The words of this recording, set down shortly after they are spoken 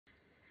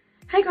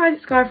Hey guys,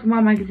 it's Guy from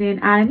Aman Magazine,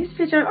 and in this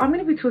video I'm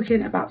going to be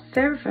talking about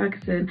Sarah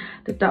Ferguson,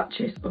 the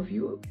Duchess of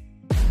York.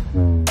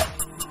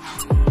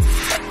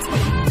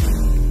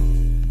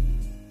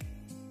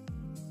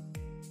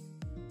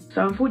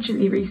 So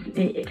unfortunately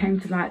recently it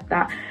came to light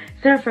that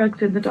Sarah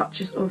Ferguson, the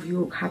Duchess of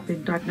York, had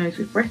been diagnosed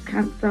with breast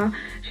cancer.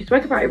 She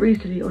spoke about it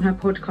recently on her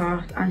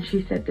podcast, and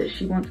she said that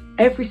she wants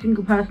every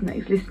single person that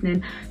is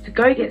listening to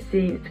go get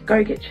seen, to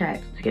go get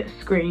checked, to get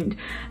screened,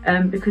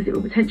 because it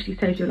will potentially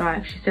save your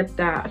life. She said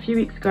that a few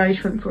weeks ago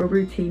she went for a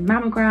routine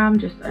mammogram,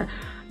 just a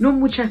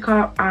normal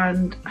checkup,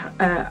 and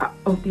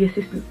on the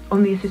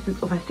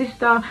assistance of her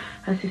sister.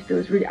 Her sister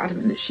was really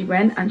adamant that she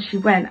went,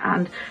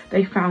 and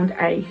they found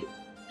a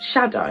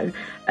shadow,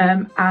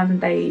 and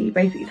they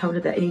basically told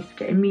her that it needs to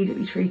get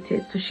immediately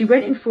treated. So she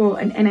went in for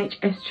an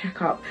NHS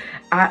checkup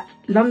at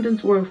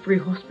London's Royal Free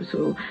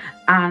Hospital,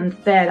 and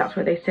that's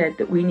where they said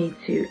that we need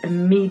to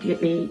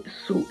immediately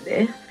sort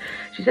this.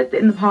 She said that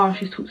in the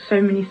past she's talked to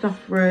so many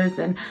sufferers,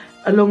 and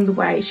along the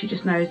way she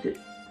just knows that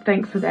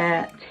thanks for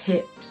their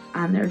tips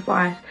and their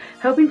advice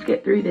helping to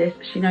get through this,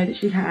 she knows that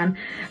she can.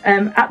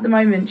 At the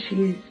moment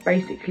she's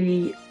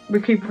basically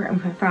recuperating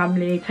with her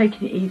family,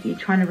 taking it easy,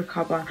 trying to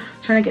recover,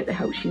 trying to get the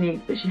help she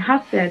needs. But she has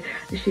said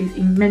that she's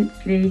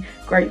immensely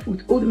grateful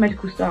to all the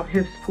medical staff who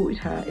have supported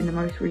her in the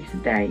most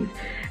recent days.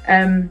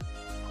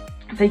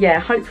 So yeah,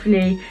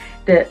 hopefully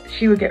that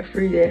she will get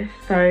through this.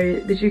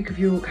 So the Duke of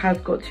York has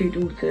got two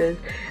daughters,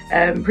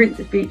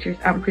 Princess Beatrice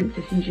and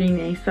Princess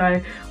Eugenie.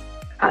 So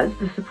as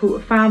the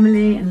support of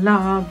family and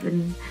love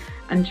and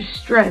just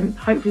strength,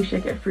 hopefully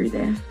she'll get through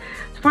this.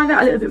 To find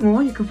out a little bit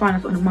more, you can find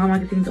us on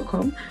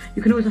amanmagazine.com.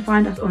 You can also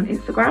find us on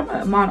Instagram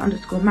at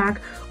aman_mag,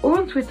 or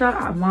on Twitter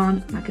at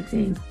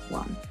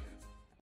amanmagazine1.